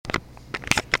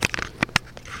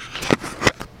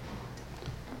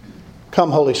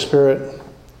Come, Holy Spirit,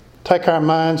 take our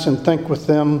minds and think with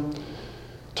them.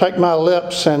 Take my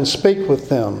lips and speak with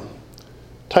them.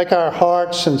 Take our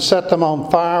hearts and set them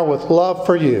on fire with love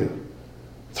for you,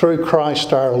 through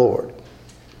Christ our Lord.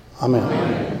 Amen.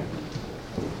 Amen.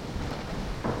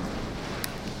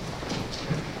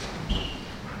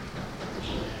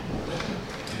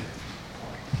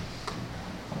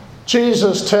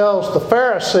 Jesus tells the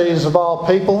Pharisees of all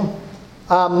people,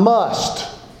 I must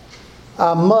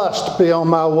be on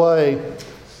my way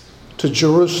to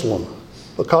Jerusalem,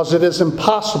 because it is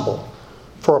impossible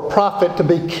for a prophet to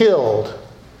be killed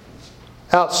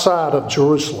outside of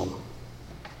Jerusalem.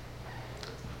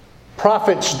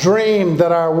 Prophets dream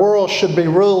that our world should be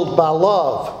ruled by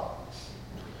love.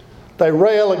 They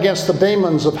rail against the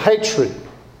demons of hatred,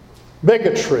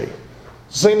 bigotry,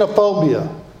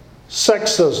 xenophobia,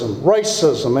 sexism,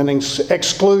 racism, and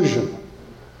exclusion.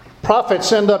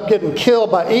 Prophets end up getting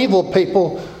killed by evil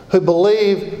people who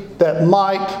believe that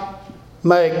might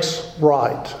makes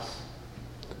right.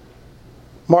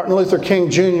 Martin Luther King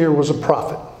Jr. was a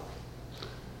prophet.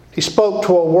 He spoke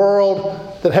to a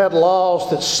world that had laws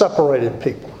that separated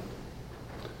people.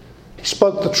 He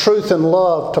spoke the truth and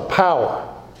love to power.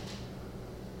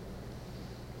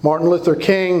 Martin Luther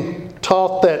King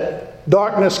taught that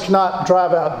darkness cannot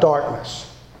drive out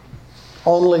darkness.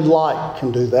 Only light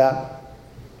can do that.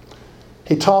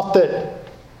 He taught that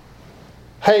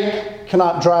hate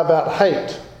cannot drive out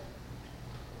hate.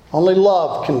 Only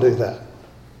love can do that.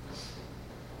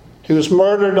 He was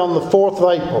murdered on the 4th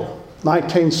of April,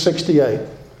 1968,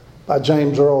 by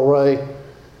James Earl Ray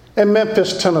in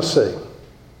Memphis, Tennessee.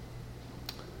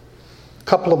 A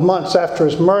couple of months after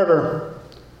his murder,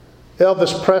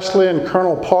 Elvis Presley and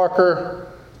Colonel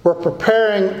Parker were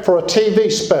preparing for a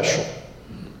TV special.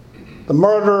 The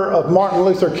murder of Martin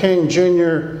Luther King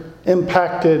Jr.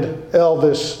 impacted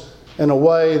Elvis in a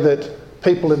way that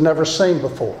people had never seen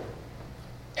before.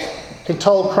 He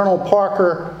told Colonel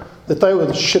Parker that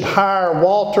they should hire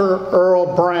Walter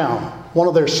Earl Brown, one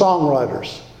of their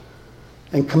songwriters,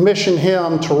 and commission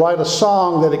him to write a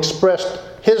song that expressed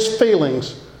his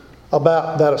feelings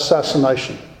about that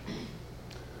assassination.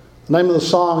 The name of the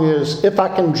song is If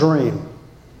I Can Dream.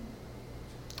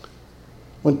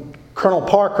 When Colonel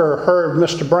Parker heard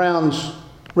Mr. Brown's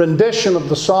rendition of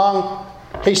the song,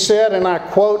 he said, and I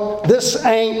quote, "This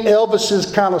ain't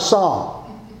Elvis's kind of song."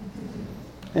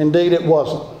 Indeed, it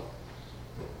wasn't.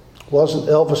 It wasn't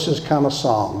Elvis's kind of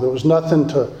song. There was nothing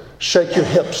to shake your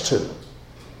hips to.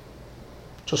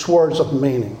 Just words of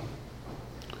meaning.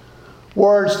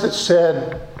 Words that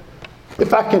said,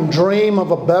 if I can dream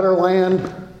of a better land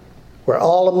where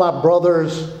all of my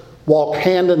brothers walk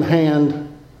hand in hand,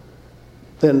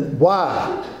 then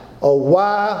why, oh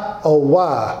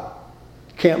why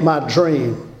can't my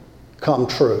dream come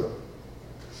true?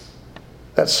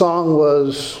 That song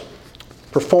was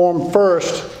performed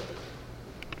first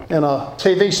in a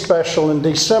TV special in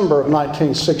December of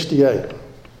 1968.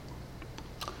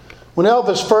 When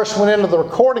Elvis first went into the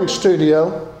recording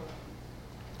studio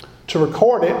to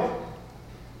record it,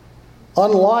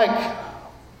 unlike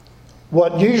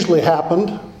what usually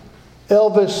happened,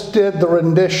 Elvis did the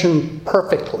rendition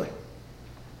perfectly.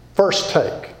 First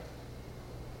take.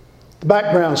 The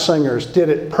background singers did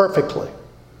it perfectly.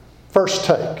 First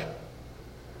take.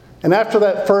 And after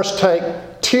that first take,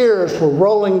 tears were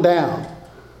rolling down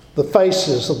the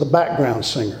faces of the background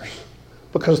singers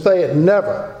because they had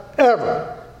never,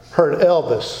 ever heard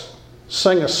Elvis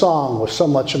sing a song with so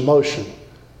much emotion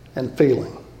and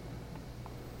feeling.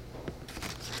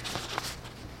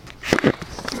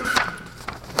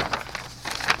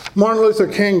 Martin Luther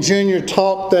King Jr.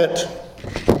 taught that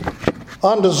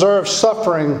undeserved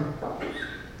suffering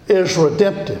is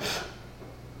redemptive.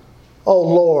 Oh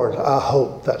Lord, I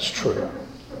hope that's true.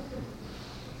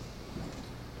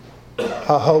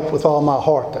 I hope with all my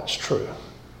heart that's true.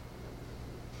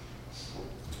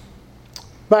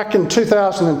 Back in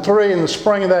 2003, in the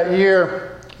spring of that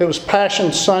year, it was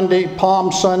Passion Sunday,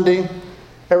 Palm Sunday.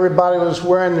 Everybody was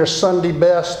wearing their Sunday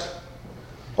best.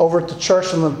 Over at the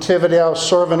Church of the Nativity, I was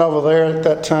serving over there at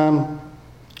that time,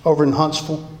 over in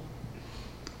Huntsville.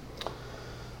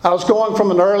 I was going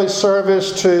from an early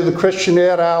service to the Christian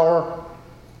Ed hour,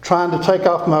 trying to take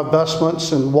off my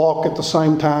vestments and walk at the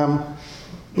same time.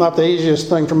 Not the easiest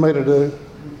thing for me to do.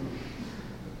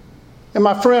 And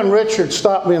my friend Richard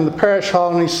stopped me in the parish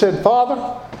hall and he said,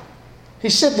 "Father," he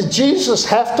said, "did Jesus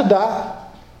have to die?"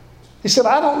 He said,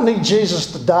 "I don't need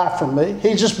Jesus to die for me.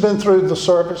 He's just been through the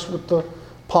service with the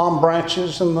palm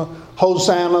branches and the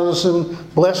hosannas and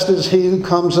blessed is he who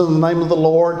comes in the name of the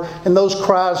Lord." And those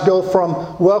cries go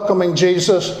from welcoming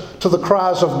Jesus to the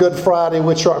cries of Good Friday,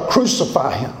 which are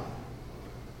crucify him.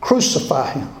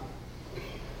 Crucify him.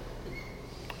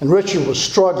 And Richard was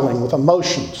struggling with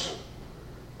emotions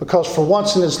because for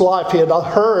once in his life he had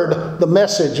heard the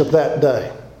message of that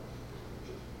day.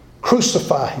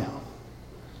 Crucify him.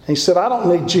 And he said, I don't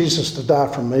need Jesus to die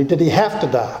for me. Did he have to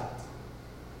die?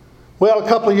 Well, a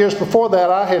couple of years before that,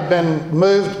 I had been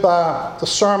moved by the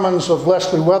sermons of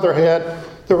Leslie Weatherhead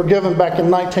that were given back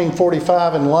in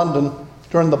 1945 in London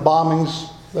during the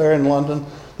bombings there in London.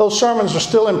 Those sermons are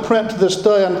still in print to this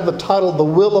day under the title, The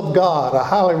Will of God. I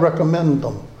highly recommend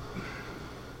them.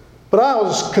 But I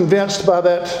was convinced by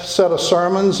that set of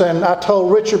sermons, and I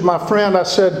told Richard, my friend, I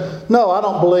said, no, I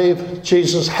don't believe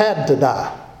Jesus had to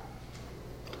die.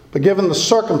 But given the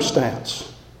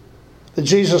circumstance that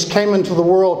Jesus came into the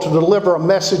world to deliver a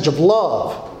message of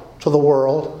love to the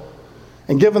world,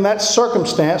 and given that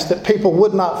circumstance that people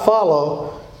would not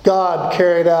follow, God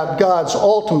carried out God's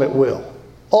ultimate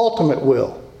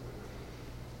will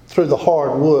through the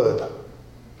hard wood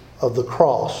of the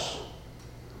cross,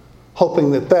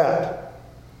 hoping that that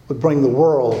would bring the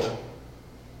world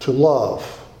to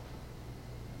love.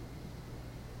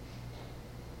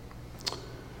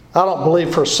 I don't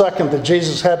believe for a second that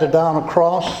Jesus had to die on a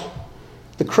cross.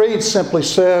 The creed simply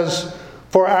says,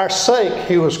 for our sake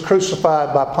he was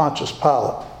crucified by Pontius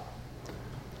Pilate.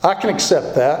 I can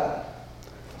accept that.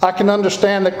 I can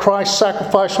understand that Christ's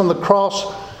sacrifice on the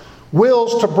cross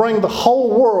wills to bring the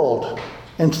whole world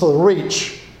into the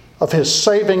reach of his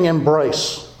saving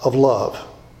embrace of love.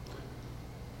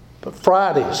 But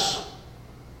Friday's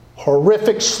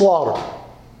horrific slaughter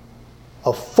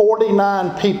of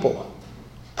 49 people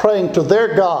praying to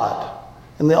their God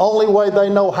in the only way they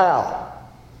know how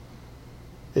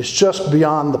is just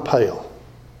beyond the pale.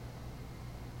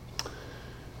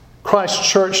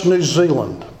 Christchurch, New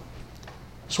Zealand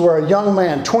is where a young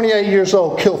man, 28 years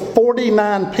old, killed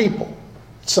 49 people.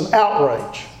 It's an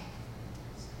outrage.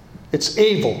 It's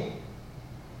evil.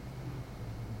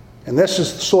 And this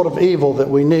is the sort of evil that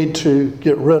we need to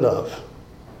get rid of.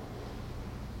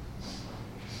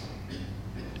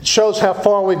 It shows how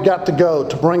far we've got to go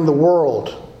to bring the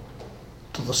world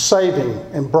to the saving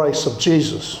embrace of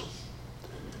Jesus.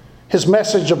 His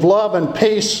message of love and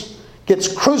peace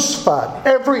gets crucified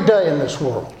every day in this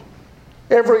world.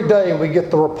 Every day we get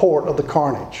the report of the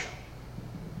carnage,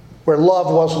 where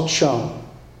love wasn't shown,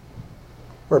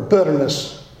 where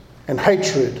bitterness and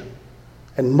hatred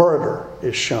and murder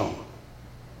is shown.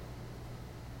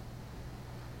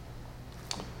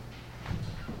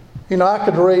 You know, I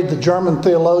could read the German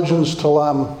theologians till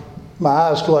my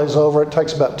eyes glaze over. It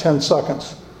takes about 10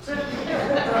 seconds.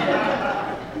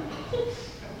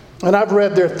 And I've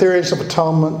read their theories of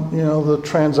atonement, you know, the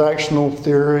transactional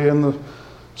theory and the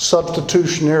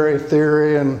substitutionary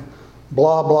theory and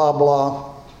blah, blah,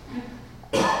 blah.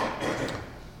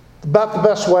 About the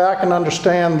best way I can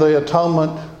understand the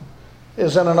atonement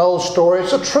is in an old story.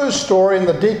 It's a true story in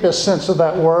the deepest sense of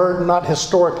that word, not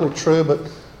historically true, but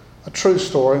a true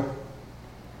story.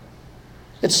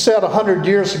 It's said 100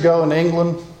 years ago in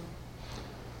England,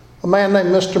 a man named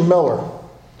Mr. Miller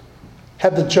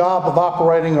had the job of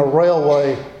operating a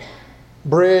railway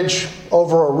bridge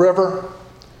over a river.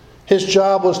 His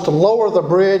job was to lower the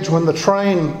bridge when the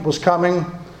train was coming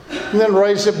and then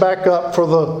raise it back up for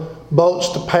the boats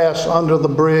to pass under the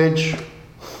bridge.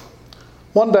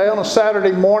 One day on a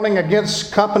Saturday morning,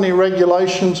 against company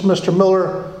regulations, Mr.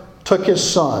 Miller took his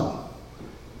son,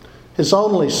 his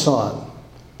only son,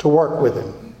 to work with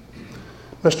him.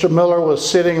 Mr. Miller was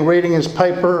sitting reading his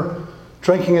paper,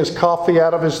 drinking his coffee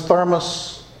out of his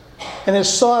thermos, and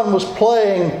his son was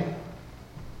playing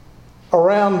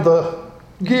around the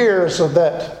gears of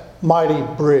that mighty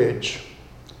bridge.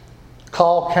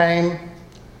 Call came,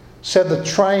 said the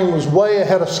train was way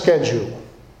ahead of schedule,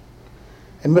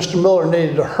 and Mr. Miller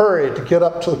needed to hurry to get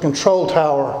up to the control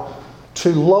tower to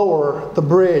lower the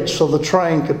bridge so the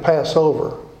train could pass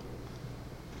over.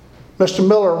 Mr.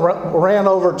 Miller ran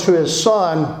over to his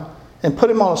son and put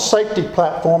him on a safety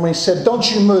platform, and he said,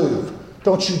 "Don't you move.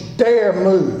 Don't you dare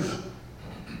move."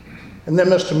 And then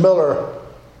Mr. Miller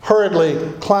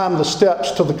hurriedly climbed the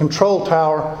steps to the control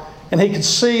tower, and he could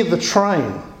see the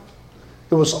train.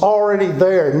 It was already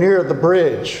there near the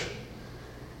bridge.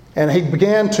 And he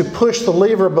began to push the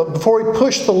lever, but before he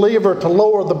pushed the lever to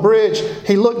lower the bridge,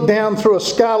 he looked down through a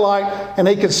skylight and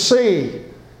he could see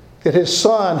that his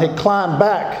son had climbed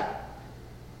back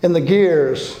in the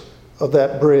gears of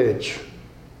that bridge.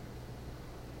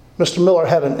 Mr. Miller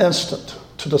had an instant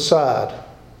to decide,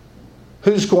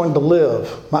 who's going to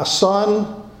live, my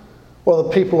son or the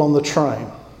people on the train?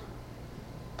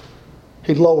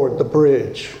 He lowered the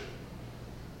bridge,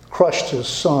 crushed his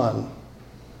son.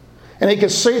 And he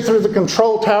could see through the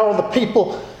control tower the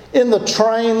people in the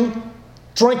train,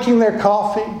 drinking their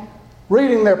coffee,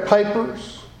 reading their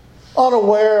papers,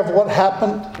 unaware of what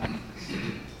happened.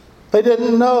 They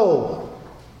didn't know.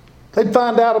 They'd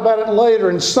find out about it later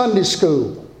in Sunday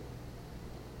school.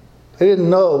 They didn't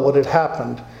know what had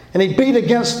happened. And he beat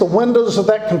against the windows of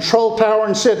that control tower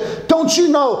and said, "Don't you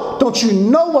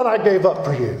know what I gave up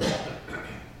for you?"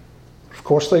 Of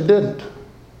course they didn't.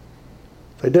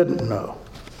 They didn't know.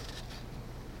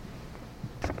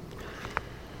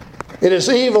 It is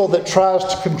evil that tries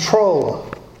to control,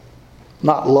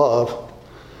 not love.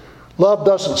 Love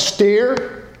doesn't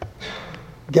steer,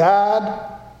 guide,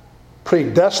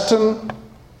 predestine,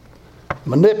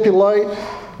 manipulate,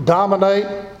 dominate,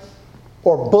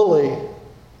 or bully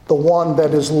the one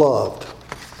that is loved.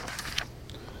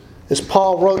 As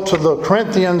Paul wrote to the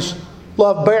Corinthians,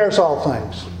 love bears all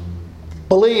things,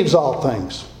 believes all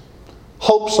things,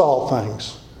 hopes all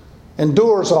things,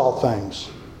 endures all things.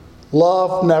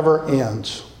 Love never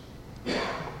ends.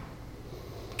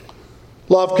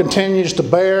 Love continues to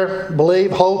bear,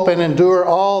 believe, hope, and endure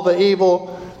all the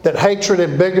evil that hatred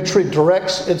and bigotry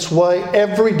directs its way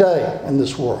every day in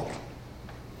this world.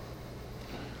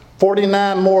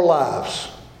 49 more lives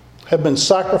have been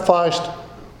sacrificed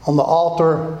on the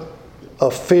altar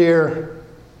of fear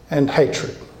and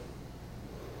hatred.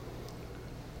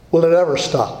 Will it ever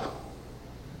stop?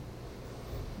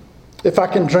 If I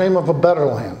can dream of a better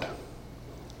land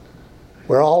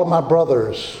where all of my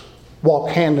brothers walk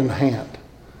hand in hand,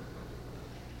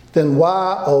 then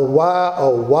why, oh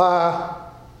why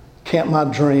can't my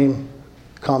dream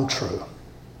come true?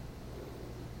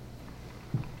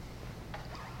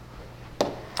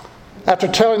 After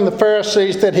telling the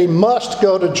Pharisees that he must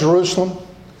go to Jerusalem,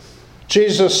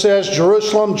 Jesus says,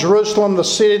 "Jerusalem, Jerusalem, the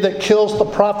city that kills the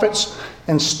prophets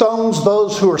and stones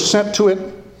those who are sent to it.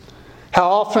 How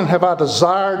often have I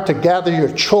desired to gather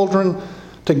your children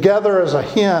together as a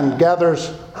hen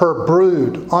gathers her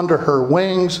brood under her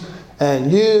wings,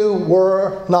 and you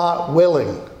were not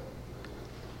willing."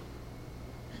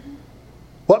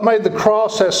 What made the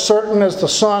cross as certain as the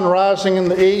sun rising in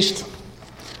the east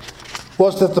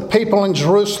was that the people in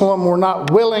Jerusalem were not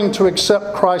willing to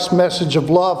accept Christ's message of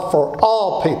love for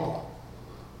all people.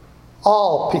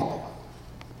 All people.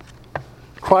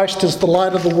 Christ is the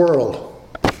light of the world.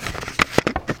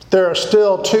 There are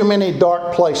still too many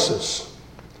dark places.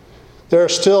 There are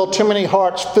still too many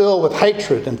hearts filled with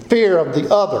hatred and fear of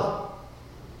the other.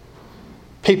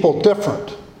 People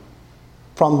different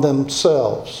from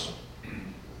themselves.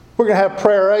 We're going to have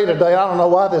prayer A today. I don't know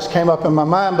why this came up in my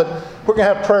mind, but we're going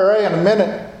to have prayer A in a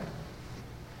minute.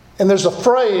 And there's a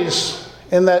phrase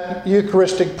in that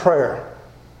Eucharistic prayer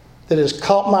that has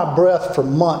caught my breath for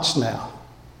months now.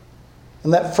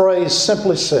 And that phrase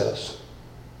simply says,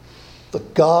 "The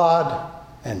God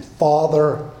and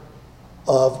Father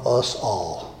of us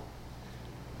all."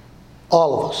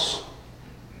 All of us.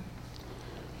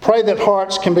 Pray that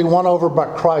hearts can be won over by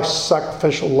Christ's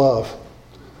sacrificial love.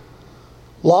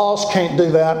 Laws can't do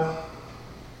that.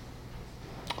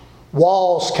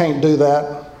 Walls can't do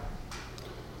that.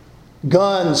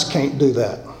 Guns can't do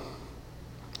that.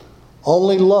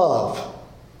 Only love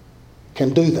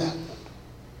can do that.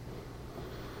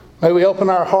 May we open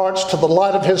our hearts to the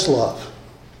light of His love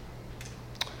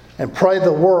and pray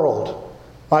the world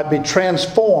might be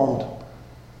transformed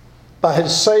by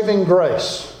His saving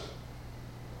grace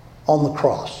on the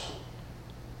cross.